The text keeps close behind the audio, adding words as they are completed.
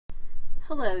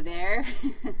Hello there.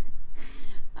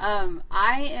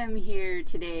 I am here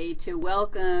today to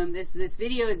welcome, this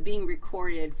video is being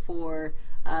recorded for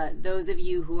those of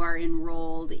you who are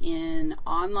enrolled in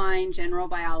online general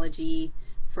biology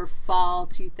for fall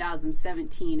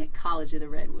 2017 at College of the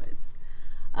Redwoods.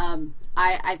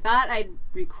 I thought I'd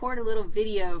record a little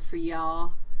video for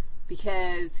y'all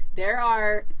because there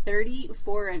are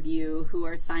 34 of you who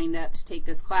are signed up to take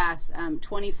this class.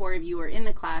 24 of you are in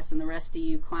the class, and the rest of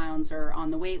you clowns are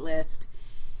on the wait list.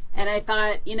 And I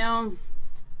thought, you know,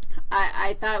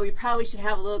 I thought we probably should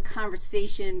have a little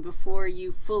conversation before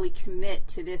you fully commit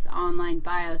to this online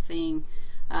bio thing,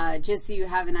 just so you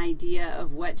have an idea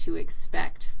of what to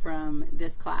expect from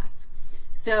this class.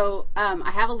 So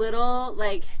I have a little,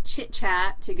 like,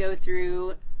 chit-chat to go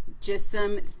through, just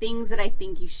some things that I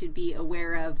think you should be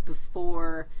aware of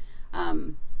before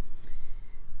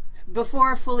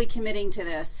fully committing to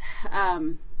this,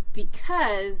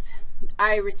 because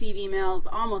I receive emails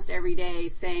almost every day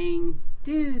saying,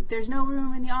 dude, there's no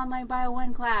room in the online Bio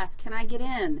 1 class. Can I get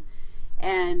in?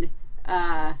 And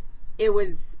it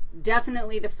was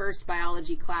definitely the first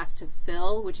biology class to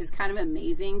fill, which is kind of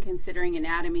amazing considering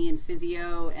anatomy and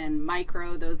physio and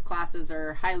micro. Those classes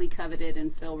are highly coveted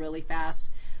and fill really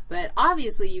fast. But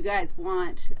obviously you guys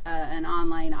want an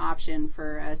online option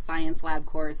for a science lab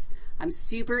course. I'm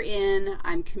super in.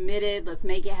 I'm committed. Let's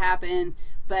make it happen.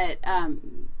 But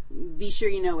be sure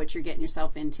you know what you're getting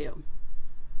yourself into.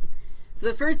 So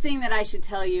the first thing that I should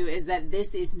tell you is that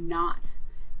this is not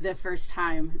the first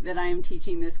time that I am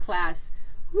teaching this class.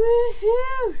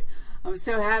 Woohoo! I'm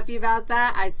so happy about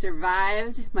that. I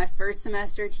survived my first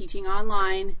semester teaching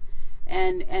online,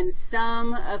 and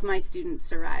some of my students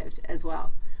survived as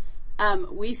well.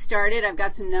 We started, I've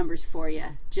got some numbers for you,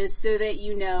 just so that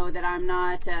you know that I'm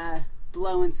not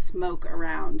blowing smoke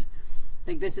around.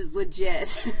 Like, this is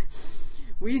legit.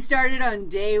 We started on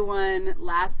day 1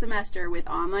 last semester with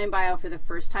online bio for the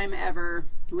first time ever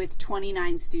with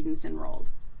 29 students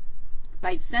enrolled.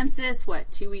 By census,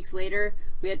 2 weeks later,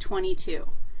 we had 22.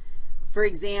 For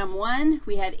exam 1,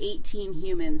 we had 18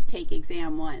 humans take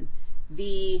exam 1.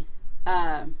 The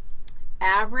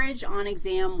average on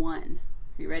exam 1,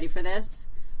 are you ready for this?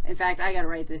 In fact, I got to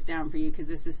write this down for you because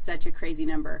this is such a crazy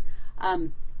number.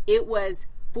 It was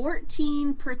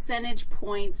 14 percentage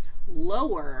points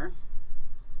lower.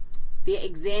 The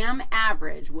exam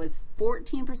average was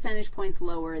 14 percentage points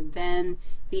lower than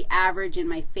the average in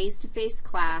my face-to-face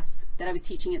class that I was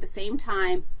teaching at the same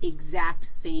time, exact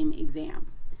same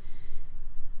exam.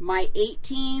 My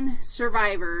 18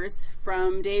 survivors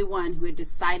from day 1 who had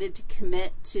decided to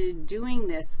commit to doing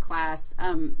this class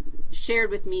shared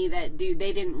with me that, dude,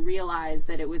 they didn't realize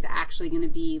that it was actually going to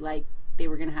be like they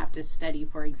were going to have to study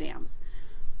for exams.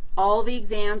 All the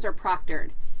exams are proctored.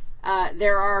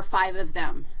 There are 5 of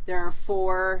them. There are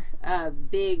 4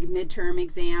 big midterm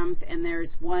exams, and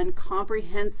there's 1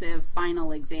 comprehensive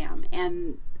final exam.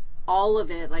 And all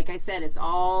of it, like I said, it's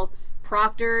all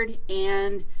proctored,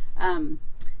 and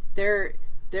they're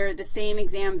the same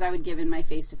exams I would give in my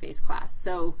face-to-face class.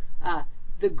 So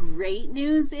the great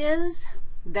news is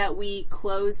that we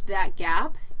closed that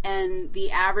gap, and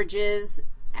the averages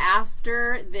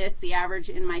after this, the average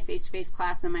in my face-to-face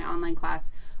class and my online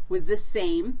class was the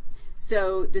same.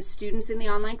 So the students in the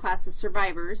online class, the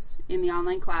survivors in the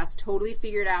online class, totally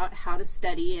figured out how to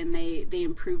study, and they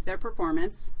improved their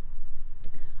performance.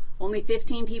 Only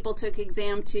 15 people took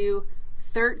exam 2,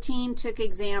 13 took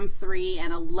exam 3,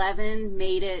 and 11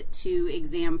 made it to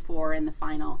exam 4 in the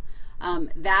final.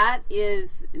 That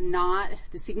is not,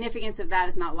 the significance of that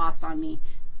is not lost on me.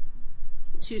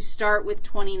 To start with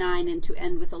 29 and to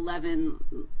end with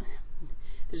 11,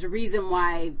 there's a reason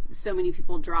why so many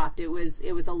people dropped. It was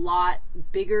a lot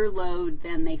bigger load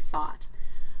than they thought.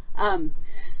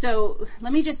 So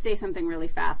let me just say something really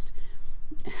fast.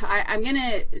 I'm going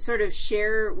to sort of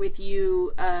share with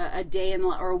you a day in,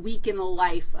 or a week in the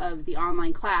life of the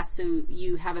online class so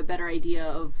you have a better idea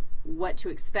of what to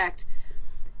expect.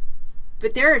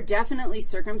 But there are definitely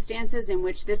circumstances in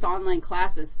which this online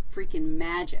class is freaking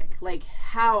magic. Like,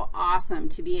 how awesome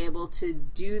to be able to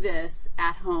do this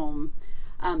at home.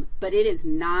 But it is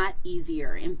not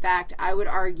easier. In fact, I would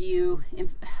argue,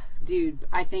 dude,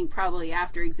 I think probably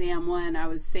after exam 1, I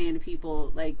was saying to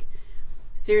people, like,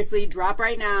 seriously, drop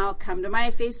right now, come to my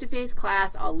face-to-face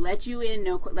class, I'll let you in,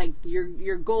 no, like,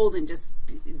 you're golden, just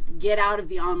get out of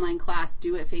the online class,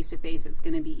 do it face-to-face, it's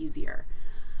going to be easier.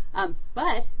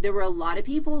 But there were a lot of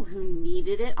people who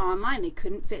needed it online. They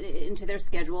couldn't fit it into their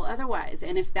schedule otherwise.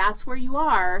 And if that's where you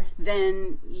are,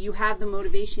 then you have the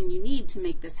motivation you need to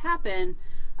make this happen.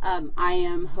 I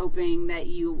am hoping that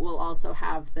you will also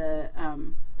have the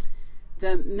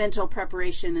the mental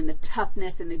preparation and the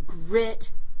toughness and the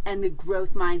grit and the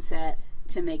growth mindset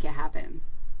to make it happen.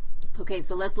 Okay,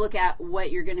 so let's look at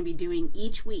what you're going to be doing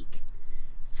each week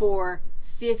for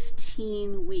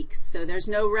 15 weeks. So there's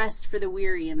no rest for the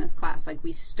weary in this class. Like,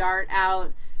 we start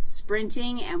out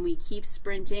sprinting and we keep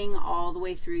sprinting all the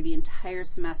way through the entire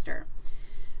semester.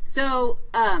 So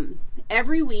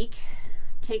every week,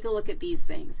 take a look at these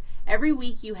things. Every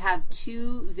week you have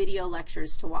 2 video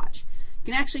lectures to watch.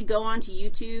 You can actually go onto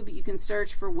YouTube. You can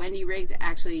search for Wendy Riggs.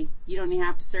 Actually, you don't even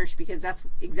have to search because that's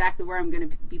exactly where I'm going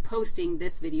to be posting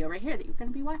this video right here that you're going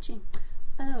to be watching.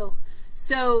 Oh,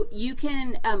 so you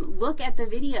can look at the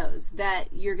videos that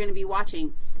you're going to be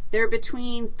watching. They're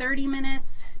between 30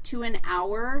 minutes to an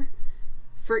hour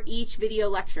for each video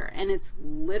lecture, and it's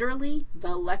literally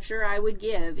the lecture I would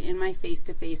give in my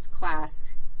face-to-face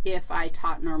class if I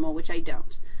taught normal, which I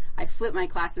don't. I flip my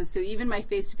classes, so even my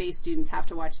face-to-face students have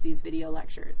to watch these video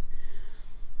lectures.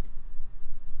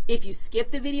 If you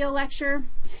skip the video lecture,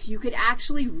 you could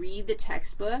actually read the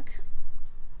textbook.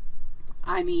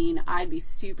 I mean, I'd be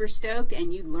super stoked,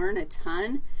 and you'd learn a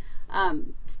ton.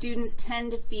 Students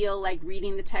tend to feel like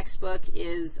reading the textbook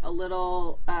is a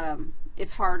little,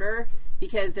 it's harder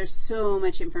because there's so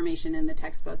much information in the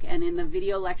textbook. And in the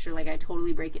video lecture, like, I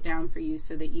totally break it down for you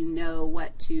so that you know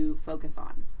what to focus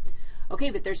on. Okay,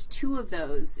 but there's 2 of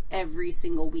those every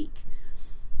single week.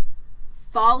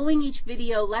 Following each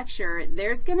video lecture,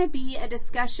 there's going to be a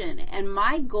discussion, and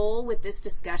my goal with this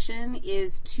discussion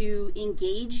is to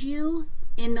engage you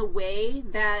in the way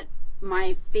that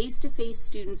my face-to-face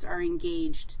students are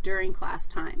engaged during class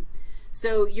time.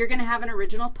 So you're going to have an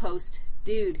original post.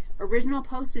 Dude, original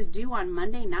post is due on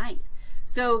Monday night.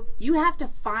 So you have to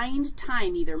find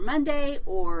time, either Monday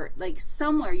or like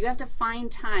somewhere, you have to find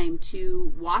time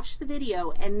to watch the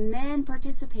video and then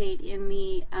participate in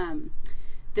the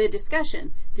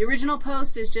discussion. The original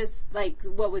post is just like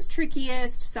what was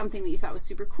trickiest, something that you thought was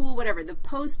super cool, whatever. The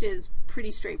post is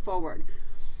pretty straightforward.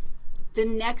 The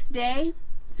next day,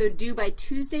 so due by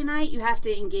Tuesday night, you have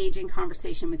to engage in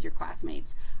conversation with your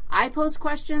classmates. I post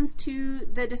questions to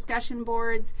the discussion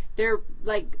boards. They're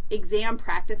like exam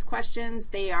practice questions.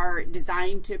 They are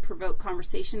designed to provoke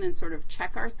conversation and sort of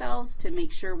check ourselves to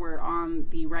make sure we're on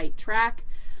the right track.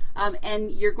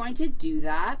 And you're going to do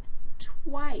that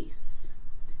twice.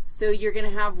 So you're going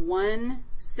to have 1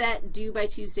 set due by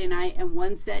Tuesday night and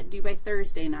 1 set due by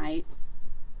Thursday night.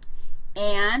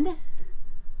 And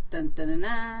dun, dun, dun,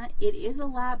 dun, it is a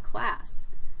lab class,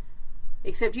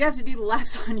 except you have to do the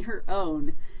labs on your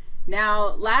own.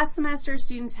 Now, last semester,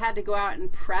 students had to go out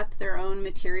and prep their own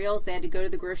materials. They had to go to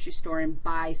the grocery store and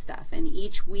buy stuff, and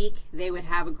each week they would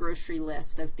have a grocery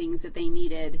list of things that they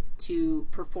needed to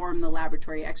perform the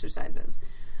laboratory exercises.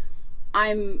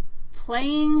 I'm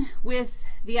playing with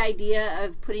the idea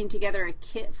of putting together a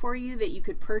kit for you that you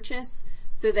could purchase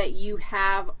so that you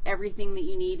have everything that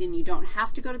you need and you don't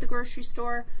have to go to the grocery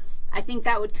store. I think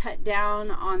that would cut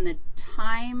down on the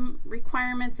time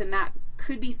requirements, and that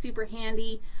could be super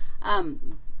handy.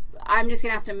 I'm just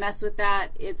going to have to mess with that.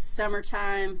 It's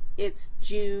summertime. It's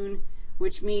June,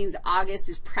 which means August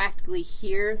is practically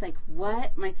here. Like,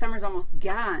 what? My summer's almost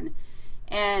gone.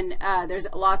 And there's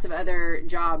lots of other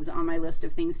jobs on my list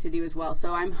of things to do as well.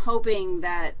 So I'm hoping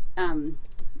that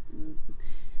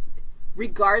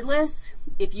regardless,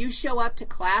 if you show up to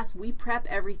class, we prep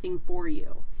everything for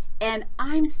you. And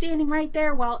I'm standing right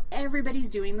there while everybody's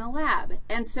doing the lab.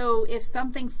 And so if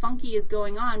something funky is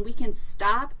going on, we can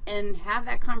stop and have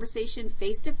that conversation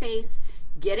face-to-face,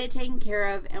 get it taken care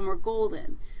of, and we're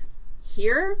golden.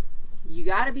 Here, you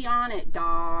got to be on it,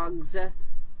 dogs. And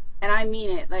I mean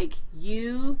it. Like,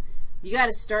 you got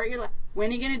to start your lab.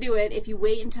 When are you going to do it? If you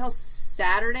wait until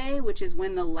Saturday, which is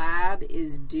when the lab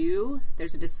is due,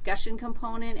 there's a discussion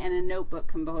component and a notebook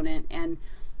component. And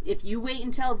if you wait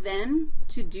until then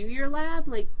to do your lab,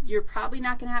 like, you're probably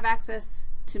not going to have access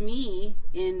to me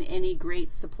in any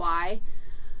great supply.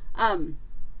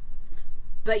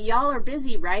 But y'all are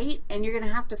busy, right? And you're going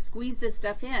to have to squeeze this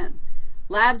stuff in.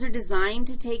 Labs are designed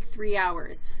to take 3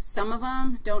 hours. Some of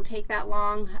them don't take that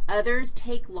long. Others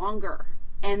take longer.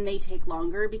 And they take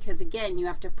longer because, again, you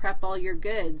have to prep all your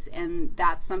goods. And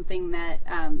that's something that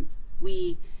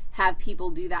we have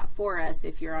people do that for us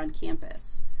if you're on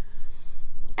campus.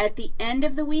 At the end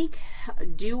of the week,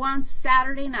 due on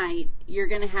Saturday night, you're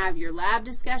going to have your lab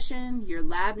discussion, your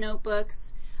lab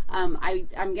notebooks. I'm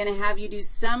going to have you do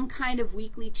some kind of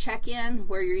weekly check-in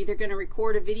where you're either going to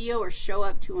record a video or show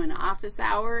up to an office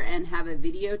hour and have a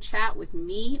video chat with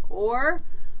me or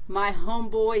my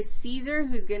homeboy Caesar,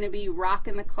 who's going to be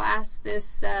rocking the class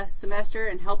this semester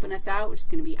and helping us out, which is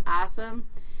going to be awesome.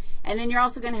 And then you're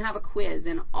also going to have a quiz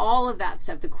and all of that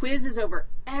stuff. The quiz is over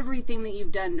everything that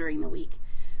you've done during the week.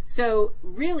 So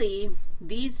really,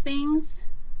 these things,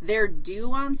 they're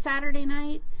due on Saturday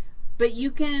night, but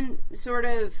you can sort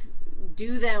of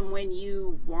do them when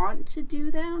you want to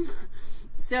do them.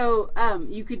 So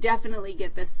you could definitely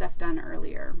get this stuff done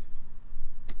earlier.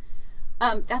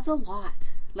 That's a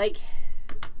lot. Like,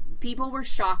 people were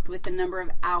shocked with the number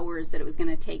of hours that it was going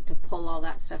to take to pull all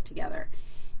that stuff together.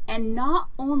 And not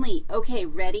only, okay,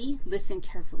 ready? Listen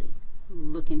carefully.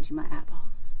 Look into my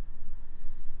eyeballs.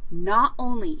 Not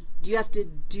only do you have to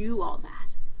do all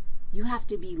that, you have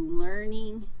to be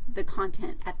learning the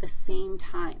content at the same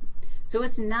time. So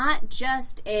it's not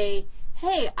just a,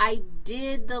 hey, I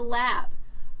did the lab.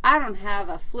 I don't have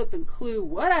a flippin' clue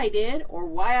what I did or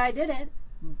why I did it,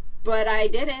 but I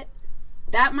did it.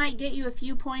 That might get you a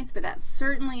few points, but that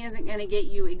certainly isn't going to get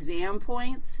you exam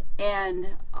points. And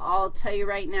I'll tell you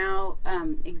right now,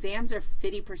 exams are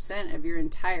 50% of your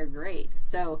entire grade.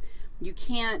 So you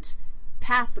can't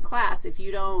pass the class if you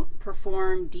don't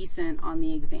perform decent on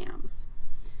the exams.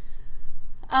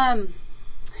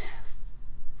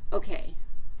 Okay,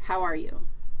 how are you?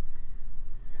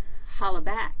 Holla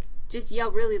back. Just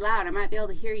yell really loud. I might be able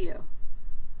to hear you.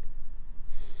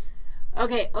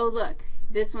 Okay, oh, look.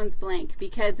 This one's blank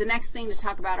because the next thing to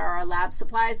talk about are our lab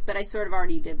supplies, but I sort of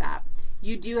already did that.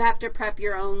 You do have to prep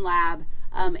your own lab,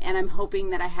 and I'm hoping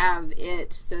that I have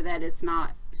it so that it's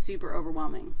not super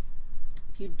overwhelming.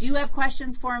 If you do have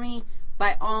questions for me,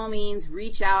 by all means,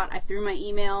 reach out. I threw my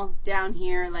email down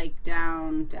here, like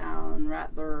down,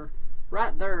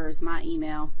 right there's my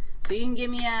email. So you can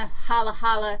give me a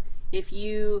holla if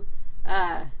you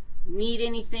need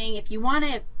anything. If you want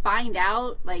to find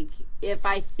out, like, if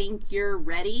I think you're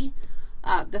ready,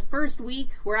 the first week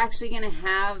we're actually going to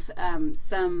have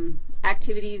some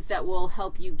activities that will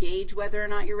help you gauge whether or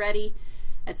not you're ready.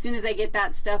 As soon as I get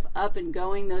that stuff up and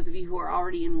going, those of you who are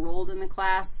already enrolled in the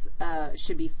class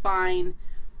should be fine.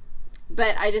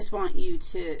 But I just want you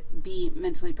to be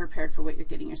mentally prepared for what you're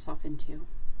getting yourself into.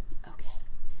 Okay.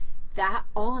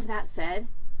 All of that said,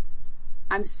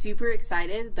 I'm super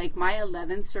excited. Like, my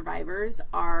 11 survivors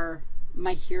are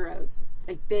my heroes.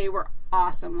 Like, they were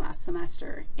awesome last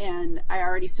semester. And I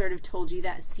already sort of told you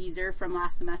that Caesar from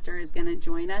last semester is going to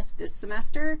join us this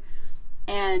semester.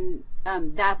 And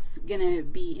that's going to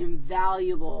be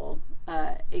invaluable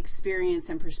experience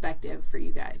and perspective for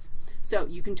you guys. So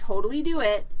you can totally do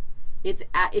it.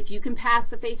 If you can pass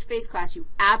the face-to-face class, you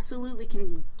absolutely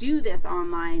can do this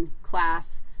online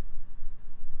class,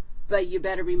 but you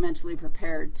better be mentally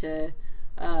prepared to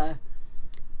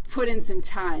put in some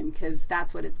time because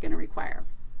that's what it's going to require.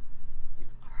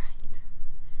 All right.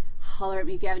 Holler at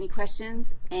me if you have any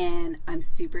questions, and I'm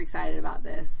super excited about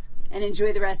this. And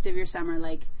enjoy the rest of your summer.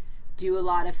 Like, do a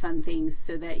lot of fun things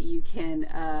so that you can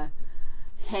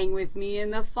hang with me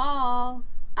in the fall.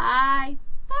 Bye-bye.